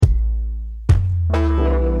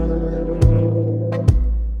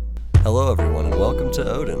Welcome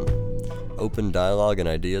to Odin, open dialogue and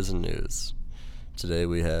ideas and news. Today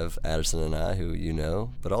we have Addison and I, who you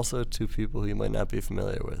know, but also two people who you might not be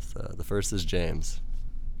familiar with. The first is James.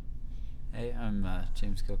 Hey, I'm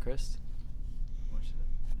James Gilchrist.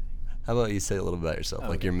 How about you say a little about yourself,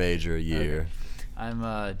 like Okay. your major, year? Okay. I'm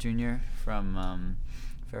a junior from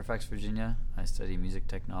Fairfax, Virginia. I study music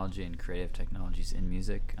technology and creative technologies in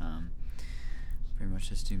music. Pretty much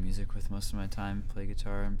just do music with most of my time, play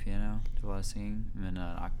guitar and piano, do a lot of singing. I'm in an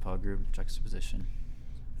a cappella group, Juxtaposition.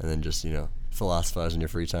 And then just, philosophize in your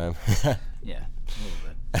free time. Yeah,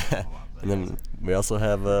 a little bit. And then we also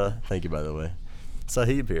have, thank you by the way,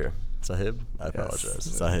 Sahib here. Sahib? I Yes. apologize.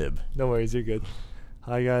 Sahib. No worries, you're good.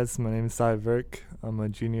 Hi guys, my name is Sahib Virk. I'm a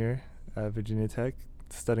junior at Virginia Tech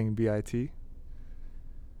studying BIT.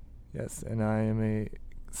 Yes, and I am a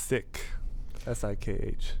Sikh,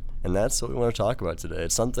 S-I-K-H. And that's what we want to talk about today.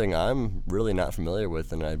 It's something I'm really not familiar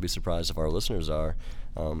with, and I'd be surprised if our listeners are,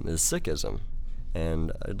 is Sikhism.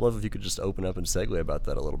 And I'd love if you could just open up and segue about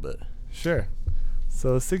that a little bit. Sure.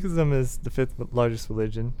 So Sikhism is the fifth largest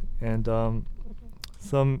religion, and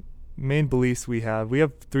some main beliefs we have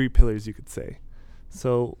three pillars, you could say.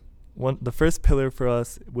 So the first pillar for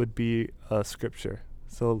us would be scripture.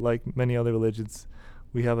 So like many other religions,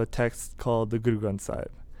 we have a text called the Guru Granth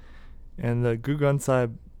Sahib. And the Guru Granth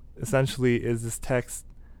Sahib essentially is this text.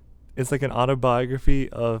 It's like an autobiography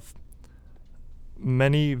of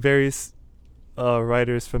many various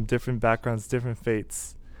writers from different backgrounds, different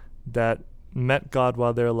faiths, that met God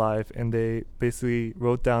while they're alive, and they basically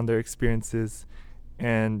wrote down their experiences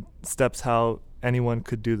and steps how anyone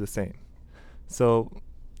could do the same. So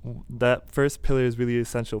that first pillar is really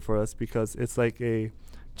essential for us because it's like a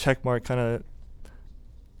checkmark, kind of,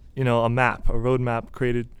 a map, a roadmap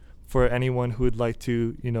created for anyone who would like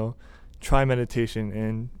to, try meditation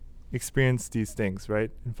and experience these things,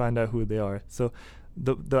 right? And find out who they are. So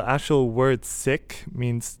the actual word Sikh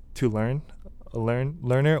means to learn,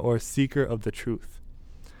 learner or seeker of the truth.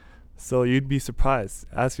 So you'd be surprised.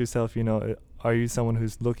 Ask yourself, are you someone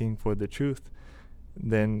who's looking for the truth?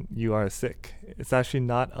 Then you are a Sikh. It's actually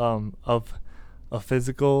not of a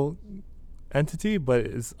physical entity, but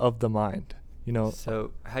it's of the mind.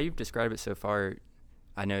 So how you've described it so far,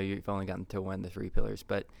 I know you've only gotten to one of the three pillars,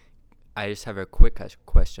 but I just have a quick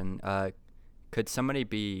question. Could somebody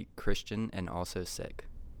be Christian and also Sikh?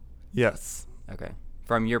 Yes. Okay.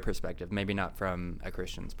 From your perspective, maybe not from a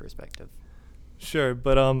Christian's perspective. Sure,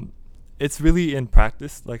 but it's really in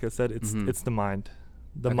practice. Like I said, it's the mind.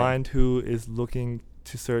 The Okay. mind who is looking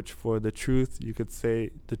to search for the truth. You could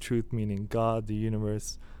say the truth meaning God, the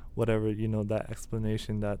universe, whatever, that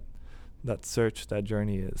explanation, that search, that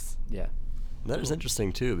journey is. Yeah. That is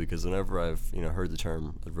interesting too, because whenever I've heard the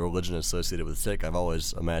term religion associated with Sikh, I've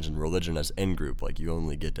always imagined religion as in group, like you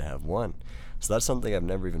only get to have one. So that's something I've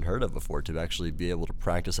never even heard of before, to actually be able to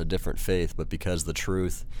practice a different faith, but because the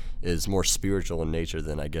truth is more spiritual in nature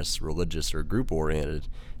than, I guess, religious or group oriented,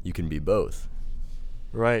 you can be both.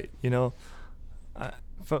 Right.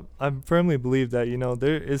 I firmly believe that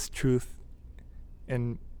there is truth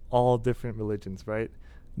in all different religions, right?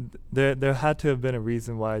 There had to have been a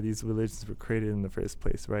reason why these religions were created in the first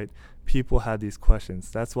place, right? People had these questions.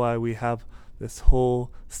 That's why we have this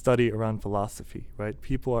whole study around philosophy, right?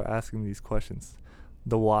 People are asking these questions,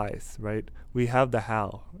 the whys, right? We have the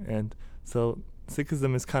how, and so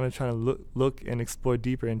Sikhism is kind of trying to look and explore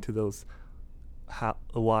deeper into those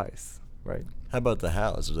the whys, right? How about the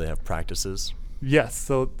hows? Do they have practices? Yes.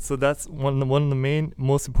 So that's one of the main,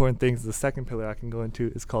 most important things. The second pillar I can go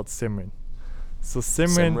into is called Simran. So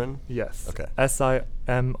Simran, yes, Okay.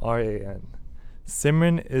 Simran.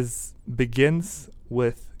 Simran begins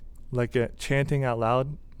with like a chanting out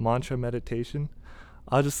loud mantra meditation.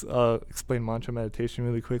 I'll just explain mantra meditation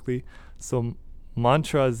really quickly. So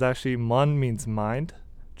mantra is actually, man means mind,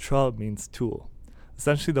 tra means tool.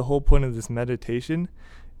 Essentially the whole point of this meditation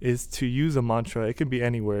is to use a mantra. It can be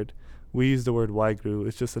any word. We use the word Waheguru.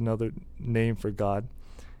 It's just another name for God.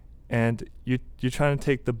 And you're trying to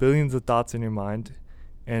take the billions of thoughts in your mind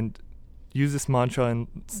and use this mantra and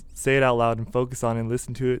say it out loud and focus on it and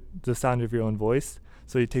listen to it, the sound of your own voice.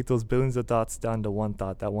 So you take those billions of thoughts down to one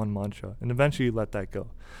thought, that one mantra, and eventually you let that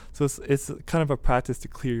go. So it's kind of a practice to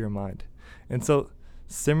clear your mind. And so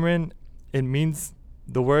Simran,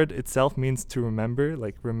 the word itself means to remember,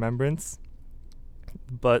 like remembrance.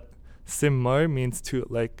 But Simmar means to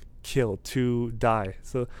like kill, to die.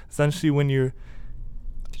 So essentially when you're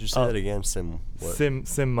Could you say that again? What?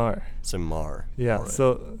 Simmar. Simmar. Yeah. Right.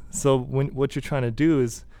 So when what you're trying to do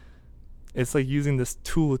is, it's like using this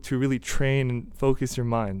tool to really train and focus your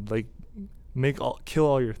mind, like kill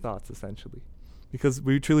all your thoughts essentially. because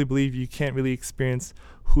we truly believe you can't really experience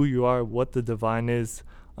who you are, what the divine is,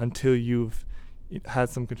 until you've had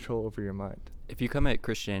some control over your mind. If you come at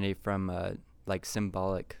Christianity from a like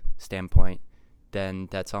symbolic standpoint, then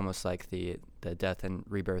that's almost like the death and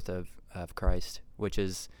rebirth of Christ, which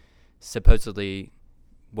is supposedly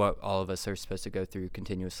what all of us are supposed to go through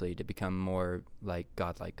continuously to become more like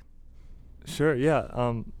godlike. Sure,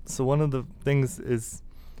 yeah. So one of the things is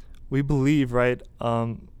we believe, right,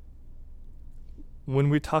 when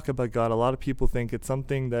we talk about God, a lot of people think it's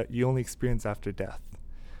something that you only experience after death.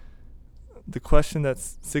 The question that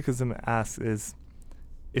Sikhism asks is,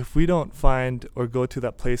 if we don't find or go to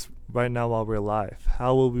that place right now while we're alive,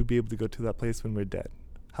 how will we be able to go to that place when we're dead?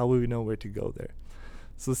 How will we know where to go there?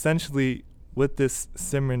 So essentially, with this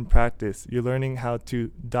Simran practice, you're learning how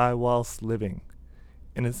to die whilst living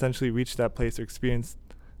and essentially reach that place or experience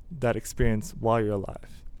that experience while you're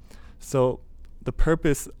alive. So the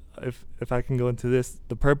purpose, if I can go into this,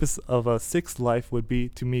 the purpose of a Sikh's life would be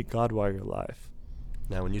to meet God while you're alive.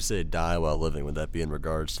 Now, when you say die while living, would that be in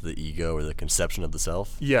regards to the ego or the conception of the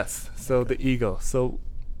self? Yes. So Okay. the ego. So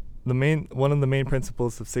one of the main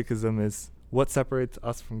principles of Sikhism is what separates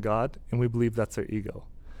us from God, and we believe that's our ego.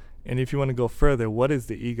 And if you want to go further, what is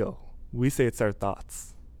the ego? We say it's our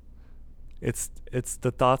thoughts. It's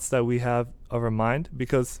the thoughts that we have of our mind,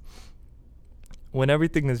 because when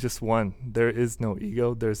everything is just one, there is no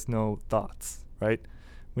ego, there's no thoughts, right?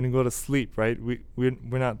 When you go to sleep, right, we're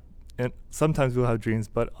not, and sometimes we'll have dreams,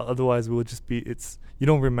 but otherwise we'll just be, you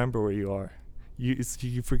don't remember where you are.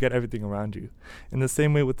 You forget everything around you. In the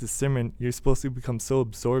same way with the Simran, you're supposed to become so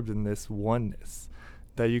absorbed in this oneness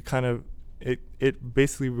that you kind of, it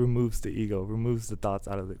basically removes the ego, removes the thoughts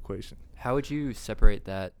out of the equation. How would you separate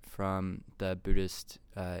that from the Buddhist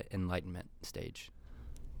enlightenment stage?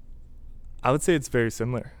 I would say it's very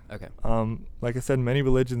similar. Okay. Like I said, many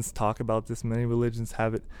religions talk about this, many religions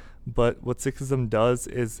have it, but what Sikhism does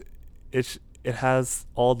is it has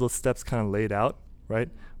all those steps kind of laid out, right?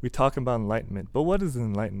 We talk about enlightenment, but what is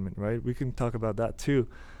enlightenment, right? We can talk about that too.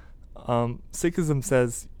 Sikhism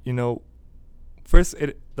says, first,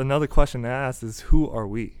 another question to ask is, who are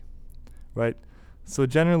we, right? So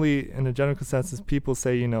generally, in a general consensus, people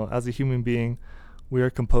say, as a human being, we are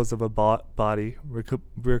composed of a body,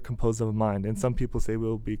 we're composed of a mind, and some people say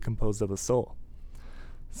we'll be composed of a soul.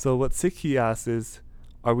 So what Sikhi asks is,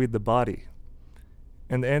 are we the body?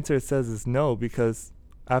 And the answer it says is no, because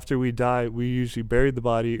after we die, we usually bury the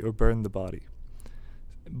body or burn the body.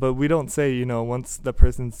 But we don't say, once the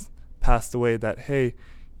person's passed away that, hey,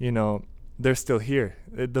 they're still here.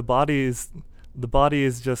 The body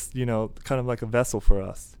is just, kind of like a vessel for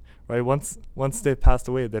us, right? Once they've passed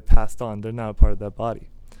away, they passed on. They're not a part of that body.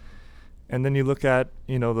 And then you look at,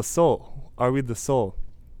 the soul. Are we the soul?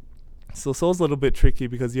 So soul's a little bit tricky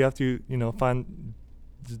because you have to, find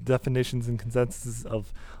definitions and consensus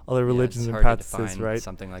of other religions and practices, right?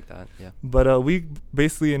 Something like that, yeah. But we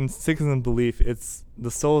basically, in Sikhism belief,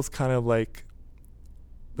 the soul is kind of like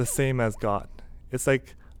the same as God. It's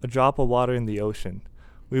like a drop of water in the ocean.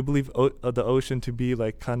 We believe the ocean to be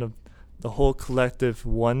like kind of the whole collective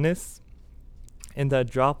oneness, and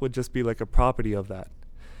that drop would just be like a property of that.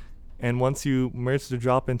 And once you merge the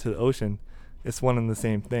drop into the ocean, it's one and the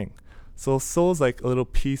same thing. So soul's like a little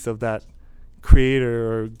piece of that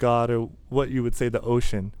creator or God or what you would say the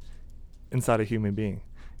ocean inside a human being.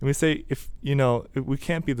 And we say if we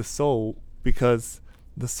can't be the soul, because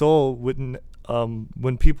the soul wouldn't,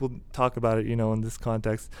 when people talk about it, in this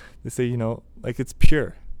context, they say, like it's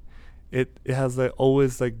pure. It has like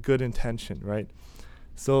always like good intention, right?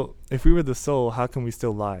 So if we were the soul, how can we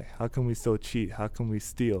still lie? How can we still cheat? How can we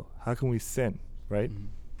steal? How can we sin, right?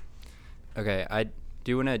 Mm-hmm. Okay, I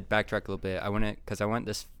do want to backtrack a little bit. Because I want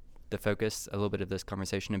the focus a little bit of this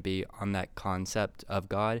conversation to be on that concept of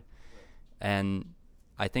God. And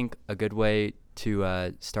I think a good way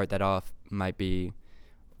to start that off might be,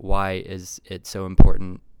 why is it so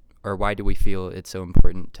important, or why do we feel it's so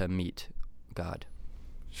important to meet God?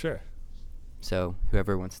 Sure. So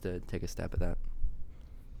whoever wants to take a stab at that.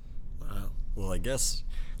 Wow. Well, I guess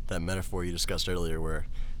that metaphor you discussed earlier where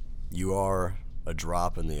you are a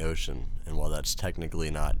drop in the ocean, and while that's technically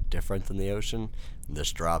not different than the ocean,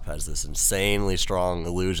 this drop has this insanely strong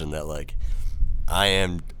illusion that, like, I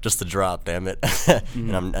am just a drop, damn it.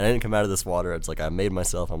 Mm-hmm. And I didn't come out of this water. It's like I made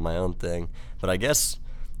myself on my own thing. But I guess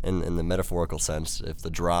in the metaphorical sense, if the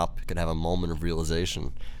drop could have a moment of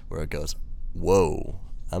realization where it goes, whoa,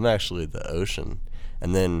 I'm actually the ocean,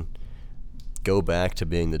 and then go back to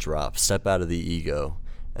being the drop, step out of the ego,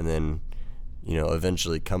 and then,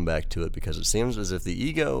 eventually come back to it, because it seems as if the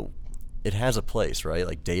ego, it has a place, right?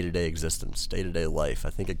 Like day-to-day existence, day-to-day life. I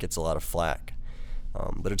think it gets a lot of flack.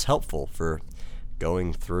 but it's helpful for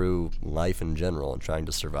going through life in general and trying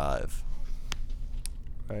to survive.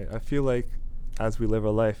 Right. I feel like as we live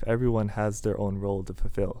our life, everyone has their own role to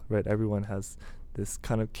fulfill, right? Everyone has this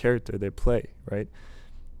kind of character they play, right?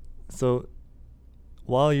 So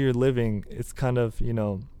while you're living, it's kind of,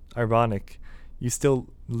 ironic. You still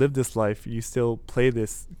live this life, you still play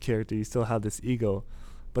this character, you still have this ego,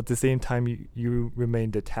 but at the same time, you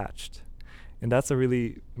remain detached. And that's a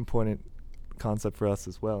really important concept for us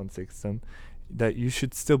as well in Sikhism, that you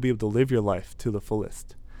should still be able to live your life to the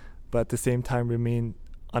fullest, but at the same time remain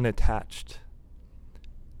unattached.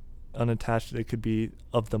 Unattached, it could be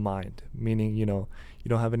of the mind, meaning, you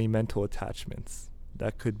don't have any mental attachments.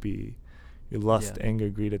 That could be your lust, anger,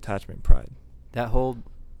 greed, attachment, pride. That whole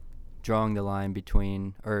drawing the line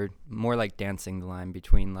between, or more like dancing the line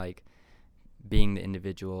between, like, being the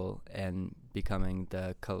individual and becoming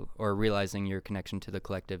or realizing your connection to the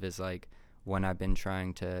collective is, like, one I've been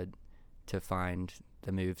trying to find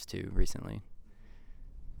the moves to recently.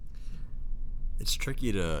 It's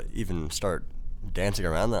tricky to even start dancing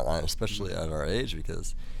around that line, especially at our age,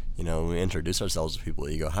 because when we introduce ourselves to people,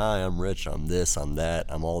 you go, "Hi, I'm rich, I'm this, I'm that,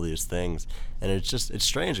 I'm all these things," and it's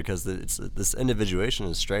strange because this individuation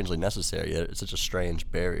is strangely necessary, yet it's such a strange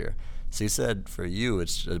barrier. So you said for you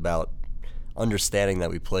it's about understanding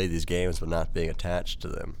that we play these games but not being attached to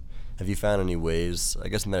them. Have you found any ways, I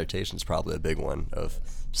guess meditation is probably a big one, of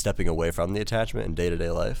stepping away from the attachment in day-to-day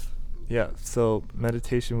life? Yeah, so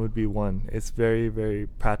meditation would be one. It's very, very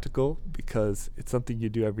practical because it's something you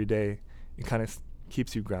do every day. It kind of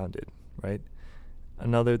keeps you grounded, right?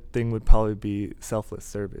 Another thing would probably be selfless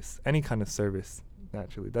service, any kind of service,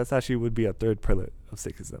 naturally. That's actually would be a third pillar of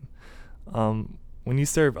Sikhism. When you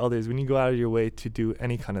serve others, when you go out of your way to do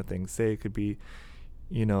any kind of thing, say it could be,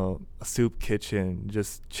 a soup kitchen,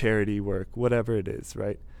 just charity work, whatever it is,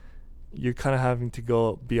 right? You're kind of having to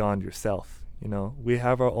go beyond yourself. We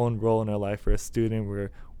have our own role in our life. We're a student,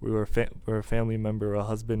 we're a family member, a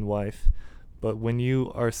husband, wife. But when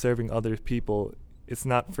you are serving other people, it's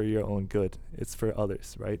not for your own good. It's for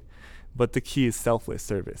others, right? But the key is selfless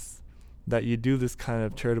service, that you do this kind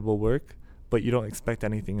of charitable work, but you don't expect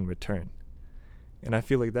anything in return. And I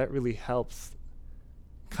feel like that really helps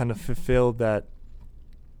kind of fulfill that.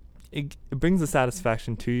 It brings a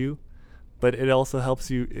satisfaction to you, but it also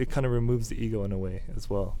helps you, it kind of removes the ego in a way as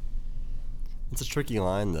well. It's a tricky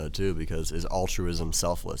line, though, too, because is altruism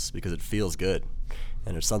selfless? Because it feels good,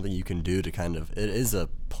 and it's something you can do to it is a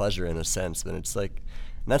pleasure in a sense, but it's like,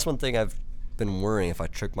 and that's one thing I've been worrying if I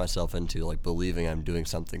trick myself into, like, believing I'm doing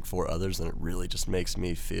something for others, then it really just makes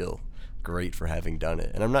me feel great for having done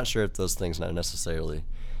it. And I'm not sure if those things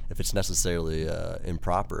if it's necessarily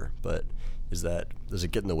improper, but does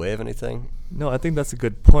it get in the way of anything? No, I think that's a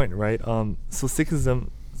good point, right? So Sikhism,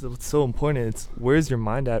 what's so important, it's where's your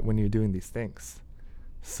mind at when you're doing these things?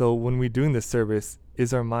 So when we're doing this service,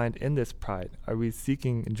 is our mind in this pride? Are we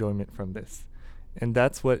seeking enjoyment from this? And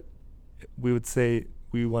that's what we would say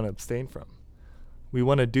we want to abstain from. We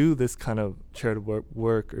want to do this kind of charitable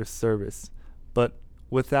work or service, but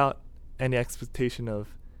without any expectation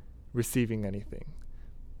of receiving anything.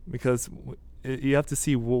 Because you have to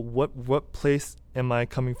see, well, what place am I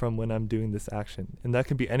coming from when I'm doing this action? And that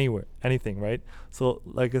can be anywhere, anything, right? So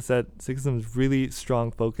like I said, Sikhism's really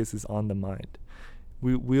strong focus is on the mind.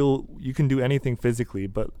 You can do anything physically,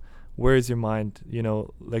 but where is your mind?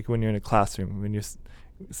 Like when you're in a classroom,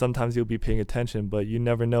 sometimes you'll be paying attention, but you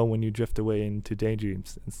never know when you drift away into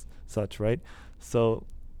daydreams and such, right? So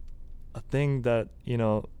a thing that,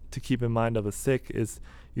 to keep in mind of a Sikh is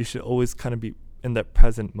you should always kind of be in that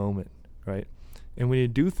present moment, right? And when you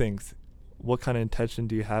do things, what kind of intention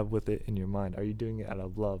do you have with it in your mind? Are you doing it out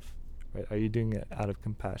of love, right? Are you doing it out of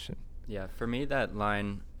compassion? Yeah, for me, that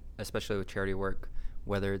line, especially with charity work,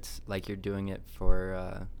 whether it's like you're doing it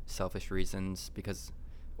for selfish reasons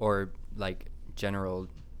or like general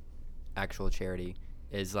actual charity,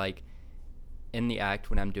 is like in the act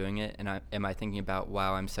when I'm doing it, and am I thinking about,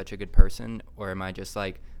 wow, I'm such a good person, or am I just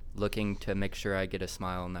like looking to make sure I get a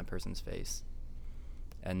smile on that person's face?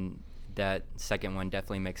 And that second one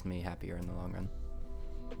definitely makes me happier in the long run.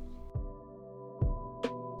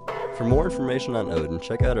 For more information on Odin,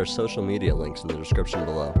 check out our social media links in the description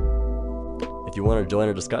below. If you want to join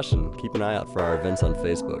a discussion, keep an eye out for our events on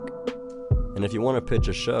Facebook. And if you want to pitch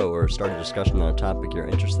a show or start a discussion on a topic you're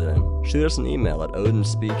interested in, shoot us an email at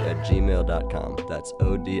odinspeak@gmail.com. That's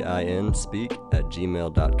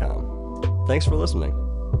odinspeak@gmail.com. Thanks for listening.